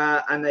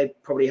 And they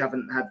probably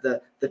haven't had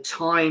the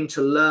time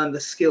to learn the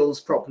skills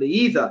properly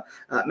either.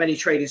 Many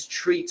traders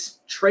treat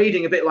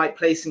trading a bit like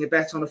placing a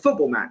bet on a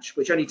football match,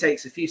 which only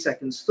takes a few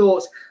seconds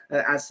thought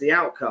as the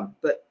outcome.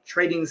 But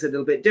trading is a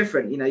little bit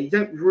different. You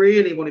don't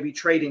really want to be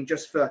trading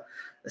just for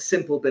a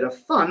simple bit of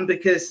fun,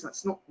 because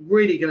that's not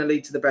really going to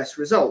lead to the best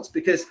results.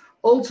 Because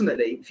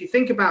ultimately, if you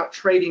think about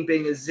trading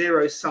being a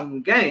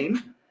zero-sum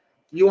game,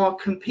 you are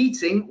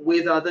competing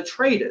with other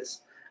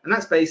traders. And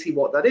that's basically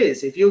what that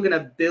is. If you're going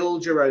to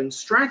build your own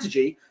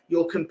strategy,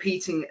 you're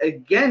competing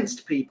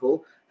against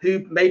people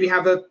who maybe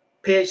have a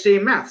PhD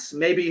in maths,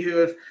 maybe who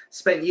have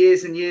spent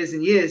years and years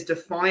and years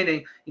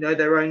defining,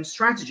 their own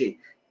strategy.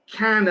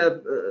 Can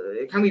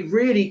we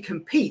really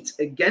compete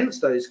against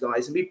those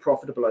guys and be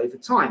profitable over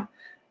time?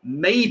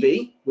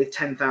 Maybe with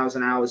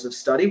 10,000 hours of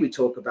study, we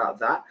talk about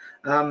that,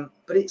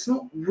 but it's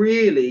not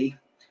really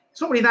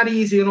that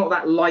easy or not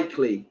that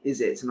likely,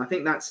 is it? And I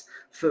think that's,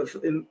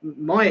 in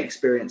my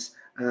experience,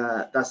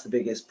 that's the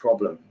biggest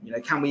problem.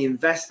 Can we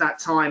invest that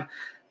time?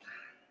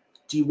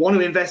 Do you want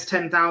to invest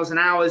 10,000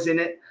 hours in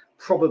it?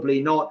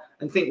 Probably not.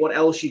 And think what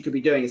else you could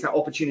be doing. It's that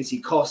opportunity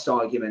cost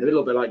argument, a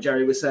little bit like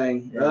Jerry was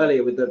saying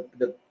earlier with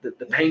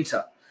the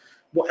painter.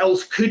 What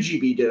else could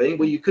you be doing?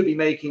 Well, you could be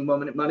making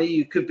money.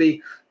 You could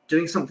be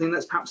doing something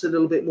that's perhaps a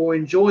little bit more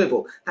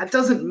enjoyable. That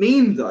doesn't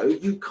mean, though,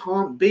 you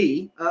can't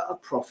be a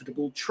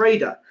profitable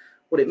trader.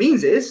 What it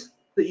means is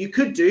that you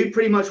could do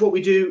pretty much what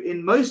we do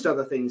in most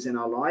other things in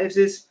our lives,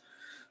 is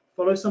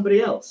follow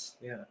somebody else.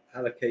 Yeah,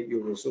 allocate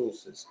your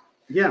resources.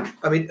 Yeah.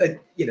 I mean,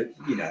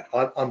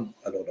 I'm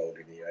a lot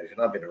older than you, Adrian.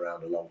 I've been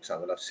around a long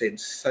time, and I've seen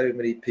so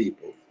many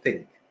people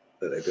think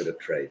that they're good at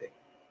trading,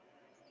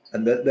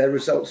 and that their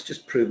results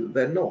just prove that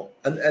they're not.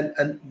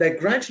 And they're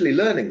gradually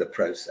learning the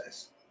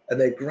process,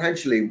 and they're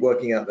gradually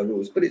working out the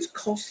rules, but it's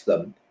cost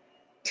them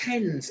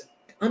tens.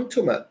 I'm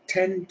talking about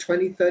 10,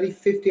 20, 30,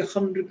 50,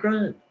 100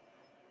 grand.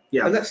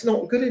 Yeah. And that's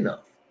not good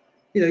enough.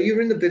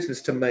 You're in the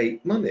business to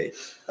make money,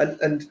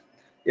 and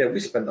we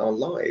spent our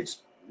lives,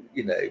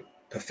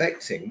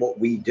 perfecting what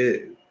we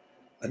do,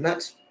 And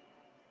that's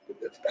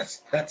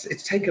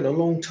it's taken a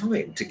long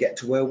time to get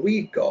to where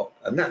we've got,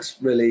 and that's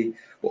really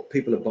what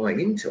people are buying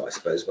into, I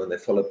suppose, when they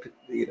follow,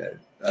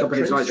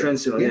 companies like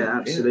Trendsignal. Yeah,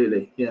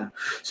 absolutely. Yeah.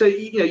 So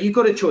you've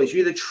got a choice.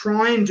 You either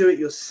try and do it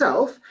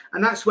yourself,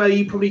 and that's where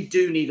you probably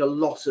do need a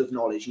lot of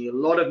knowledge. You need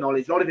a lot of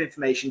knowledge, a lot of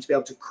information to be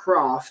able to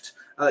craft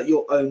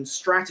your own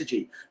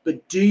strategy.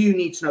 But do you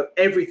need to know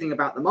everything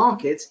about the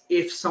markets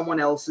if someone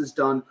else has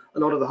done a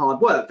lot of the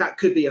hard work? That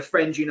could be a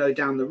friend you know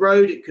down the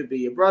road. It could be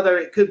your brother.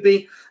 It could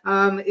be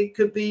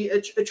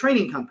a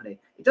training company.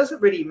 It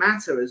doesn't really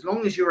matter as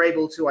long as you're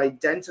able to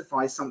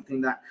identify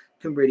something that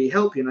can really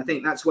help you. And I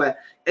think that's where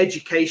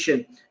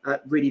education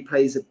really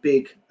plays a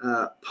big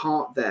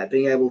part there,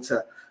 being able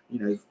to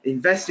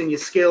invest in your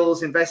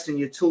skills, invest in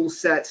your tool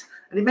set,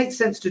 and it makes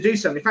sense to do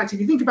so. In fact, if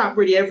you think about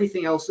really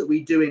everything else that we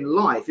do in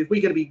life, if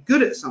we're going to be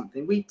good at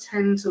something, we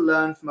tend to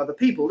learn from other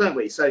people, don't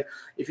we? So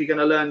if you're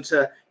going to learn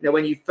to,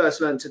 when you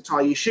first learned to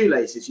tie your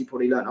shoelaces, you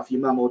probably learned off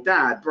your mum or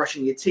dad.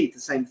 Brushing your teeth, the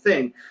same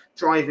thing.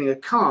 Driving a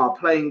car,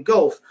 playing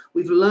golf,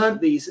 we've learned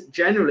these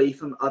generally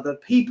from other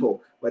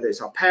people, whether it's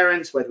our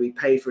parents, whether we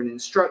pay for an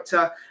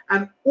instructor,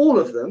 and all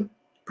of them,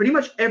 pretty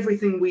much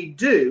everything we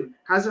do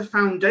has a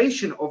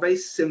foundation of a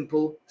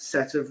simple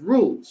set of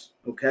rules,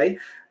 okay?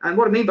 And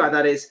what I mean by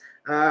that is,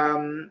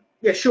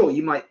 yeah, sure,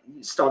 you might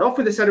start off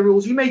with a set of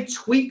rules. You may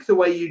tweak the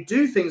way you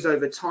do things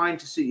over time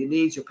to suit your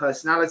needs, your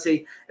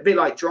personality, a bit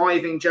like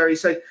driving, Jerry.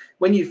 So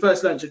when you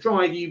first learned to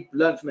drive, you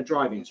learned from a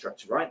driving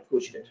instructor, right? Of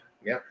course you did.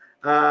 Yeah.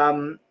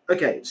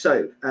 Okay,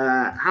 so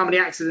how many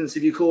accidents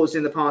have you caused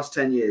in the past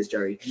 10 years,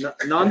 Jerry?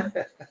 None?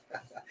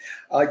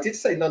 I did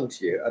say none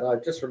to you, and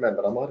I've just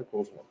remembered I might have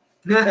caused one.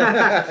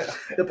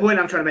 The point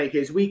I'm trying to make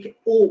is we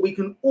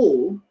can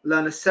all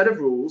learn a set of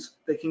rules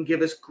that can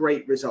give us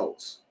great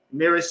results.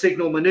 Mirror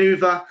signal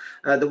maneuver,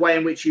 the way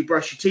in which you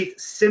brush your teeth,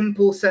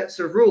 simple sets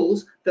of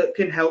rules that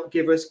can help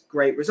give us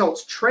great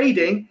results.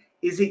 Trading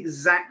is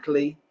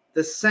exactly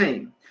the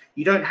same.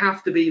 You don't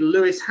have to be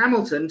Lewis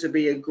Hamilton to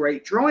be a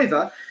great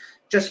driver.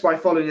 Just by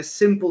following a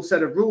simple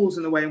set of rules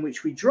in the way in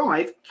which we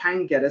drive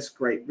can get us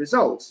great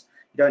results.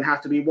 You don't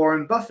have to be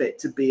Warren Buffett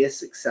to be a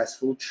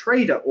successful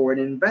trader or an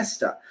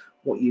investor.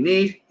 What you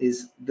need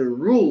is the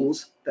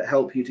rules that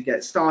help you to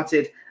get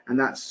started, and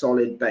that's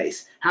solid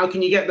base. How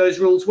can you get those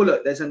rules? Well,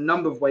 look, there's a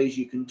number of ways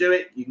you can do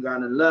it. You can go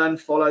out and learn,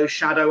 follow,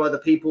 shadow other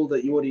people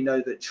that you already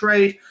know that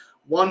trade.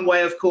 One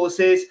way, of course,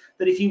 is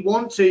that if you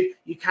want to,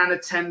 you can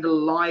attend a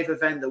live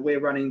event that we're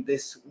running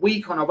this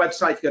week on our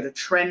website. You go to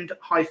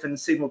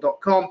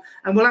trend-signal.com,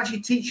 and we'll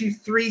actually teach you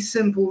 3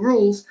 simple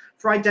rules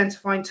for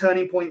identifying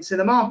turning points in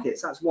the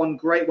markets. That's one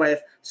great way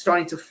of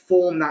starting to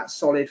form that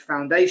solid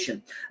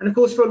foundation. And of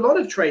course, for a lot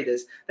of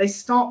traders, they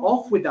start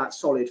off with that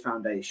solid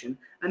foundation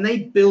and they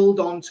build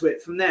onto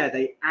it from there.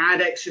 They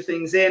add extra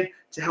things in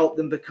to help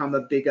them become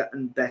a bigger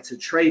and better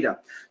trader.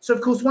 So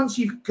of course, once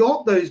you've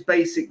got those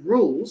basic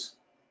rules,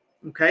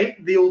 okay,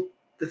 the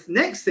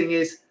next thing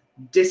is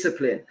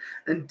discipline.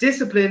 And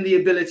discipline,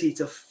 the ability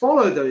to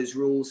follow those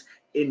rules,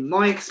 in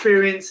my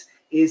experience,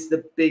 is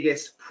the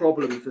biggest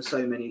problem for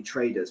so many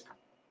traders.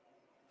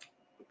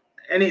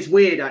 And it's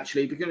weird,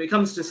 actually, because when it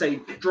comes to, say,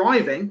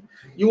 driving,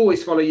 you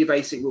always follow your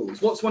basic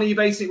rules. What's one of your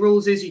basic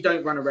rules is you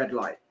don't run a red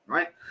light,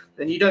 right?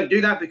 Then you don't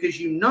do that because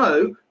you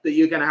know that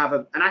you're going to have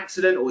an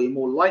accident, or you're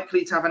more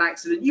likely to have an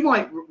accident. You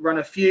might run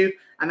a few,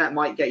 and that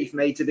might get you from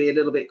A to B a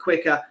little bit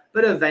quicker,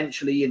 but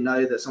eventually you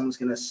know that someone's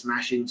going to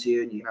smash into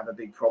you and you have a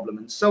big problem,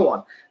 and so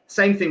on.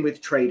 Same thing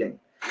with trading.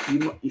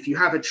 If you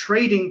have a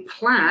trading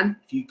plan,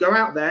 if you go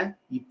out there,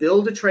 you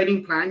build a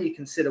trading plan, you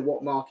consider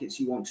what markets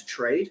you want to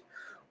trade,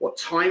 what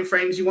time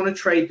frames you want to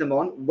trade them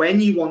on, when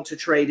you want to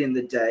trade in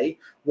the day,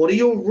 what are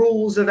your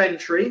rules of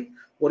entry,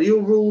 what are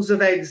your rules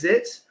of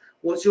exit,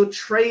 what's your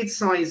trade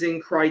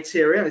sizing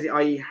criteria,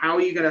 i.e. how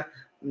are you going to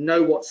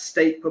know what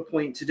stake per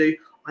point to do.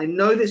 I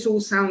know this all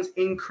sounds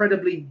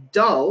incredibly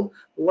dull,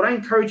 but what I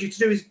encourage you to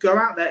do is go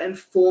out there and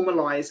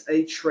formalize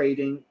a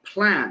trading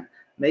plan.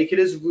 Make it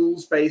as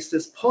rules-based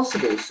as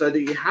possible so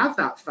that you have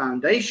that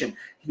foundation.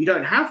 If you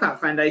don't have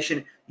that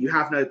foundation, you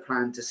have no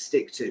plan to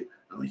stick to.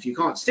 And if you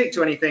can't stick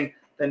to anything,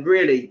 then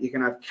really you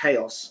can have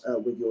chaos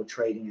with your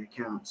trading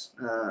accounts.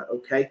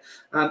 Okay,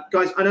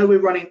 guys, I know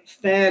we're running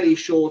fairly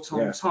short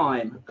on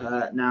time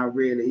now,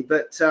 really,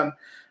 but so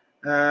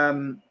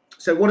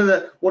what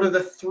are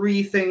the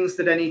 3 things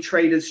that any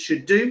traders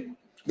should do?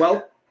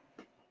 Well,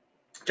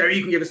 Jerry,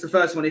 you can give us the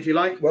first one if you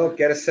like. Well,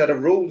 get a set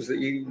of rules that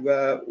you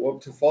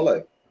want to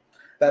follow,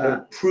 that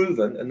are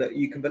proven and that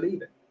you can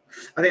believe in.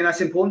 I think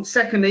that's important.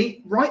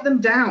 Secondly, write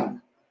them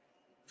down.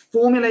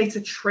 Formulate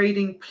a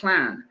trading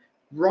plan.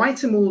 Write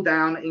them all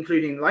down,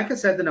 including, like I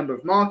said, the number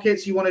of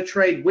markets you want to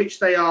trade, which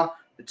they are,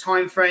 the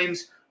time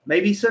frames,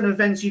 maybe certain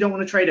events you don't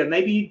want to trade over.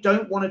 Maybe you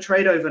don't want to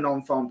trade over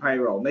non-farm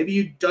payroll. Maybe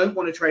you don't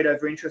want to trade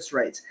over interest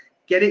rates.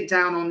 Get it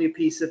down on your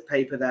piece of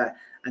paper there.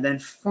 And then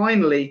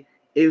finally,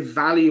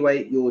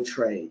 evaluate your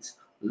trades.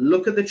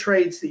 Look at the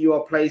trades that you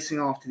are placing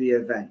after the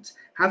event.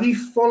 Have you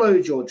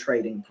followed your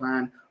trading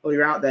plan, or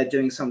you're out there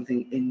doing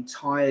something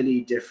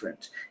entirely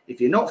different?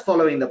 If you're not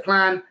following the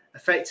plan,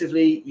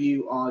 effectively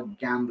you are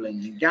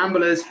gambling, and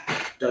gamblers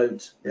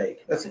don't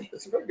make money.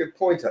 That's a very good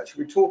point,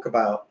 actually. We talk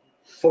about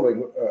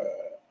following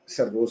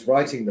set of rules,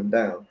 writing them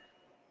down,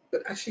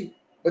 but actually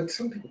when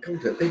some people come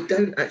to it, they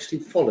don't actually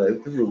follow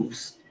the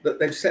rules that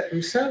they've set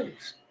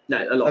themselves.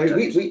 No, a lot. I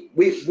mean,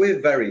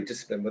 we're very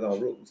disciplined with our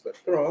rules, but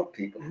there are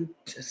people who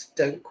just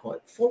don't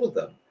quite follow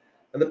them.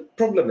 And the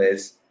problem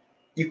is,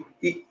 you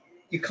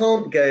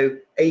can't go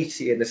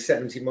 80 in a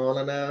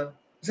 70-mile-an-hour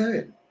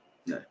zone.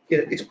 No.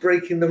 It's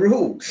breaking the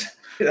rules.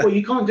 Well,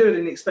 you can't do it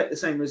and expect the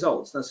same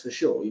results, that's for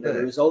sure.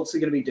 The results are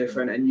going to be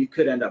different, and you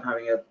could end up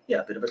having a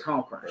bit of a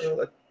car crash. Well,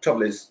 the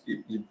trouble is,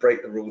 you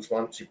break the rules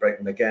once, you break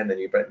them again, and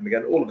you break them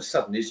again. All of a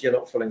sudden, you're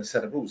not following a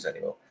set of rules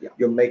anymore. Yeah.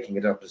 You're making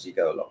it up as you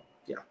go along.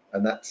 Yeah.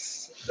 And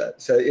that's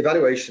that. So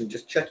evaluation,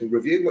 just checking,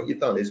 reviewing what you've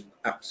done is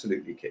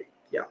absolutely key.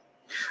 Yeah.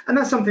 And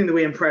that's something that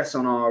we impress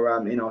on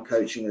our in our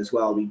coaching as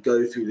well. We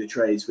go through the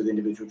trades with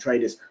individual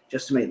traders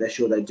just to make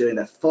sure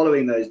they're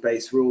following those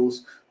base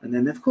rules. And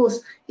then, of course,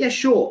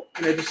 sure,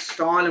 the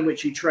style in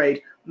which you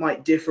trade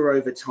might differ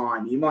over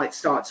time. You might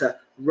start to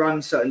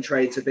run certain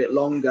trades a bit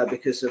longer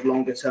because of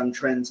longer term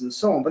trends and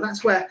so on. But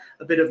that's where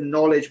a bit of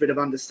knowledge, a bit of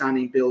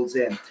understanding builds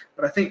in.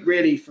 But I think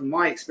really, from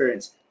my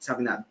experience, it's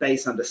having that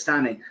base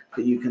understanding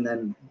that you can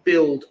then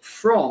build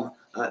from.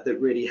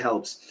 That really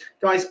helps.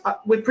 Guys,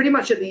 we're pretty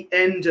much at the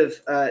end of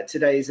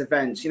today's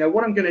event.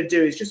 What I'm going to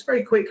do is just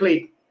very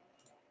quickly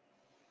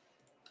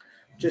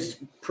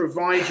just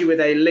provide you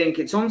with a link.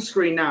 It's on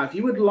screen now. If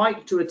you would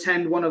like to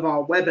attend one of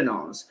our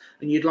webinars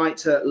and you'd like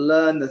to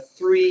learn the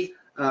 3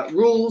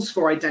 rules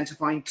for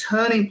identifying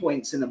turning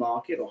points in the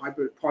market, or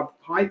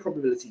high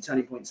probability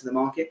turning points in the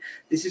market,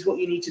 this is what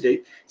you need to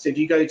do. So if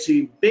you go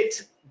to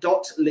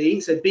bit.ly,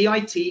 so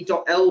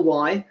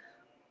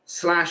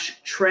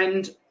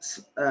bit.ly/trend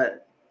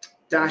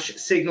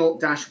signal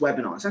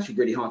webinar. It's actually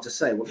really hard to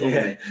say. What's wrong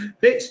with me?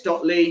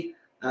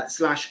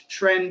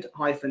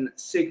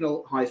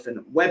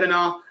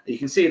 bit.ly/trend-signal-webinar. You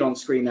can see it on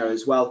screen there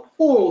as well.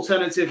 Or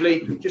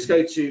alternatively, just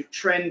go to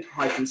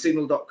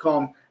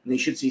trend-signal.com and you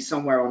should see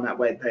somewhere on that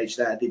web page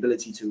there the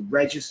ability to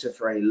register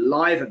for a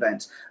live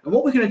event. And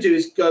what we're going to do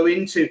is go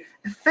into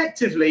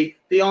effectively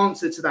the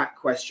answer to that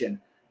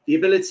question. The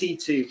ability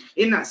to,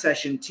 in that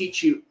session,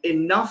 teach you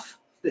enough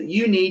that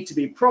you need to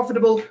be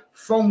profitable,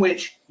 from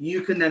which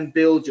you can then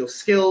build your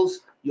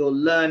skills, your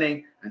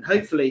learning, and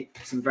hopefully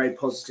some very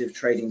positive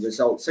trading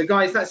results. So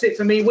guys, that's it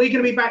for me. We're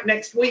going to be back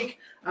next week,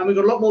 and we've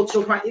got a lot more to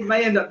talk about. It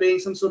may end up being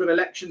some sort of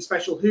election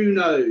special. Who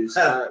knows,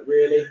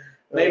 really?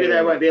 Maybe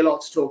there won't be a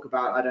lot to talk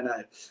about. I don't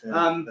know.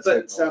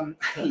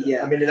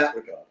 Yeah. I mean, in that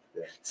regard.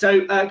 Yeah.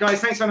 So guys,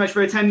 thanks so much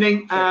for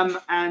attending,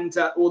 and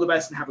all the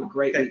best, and have a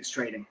great week's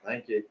trading.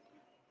 Thank you.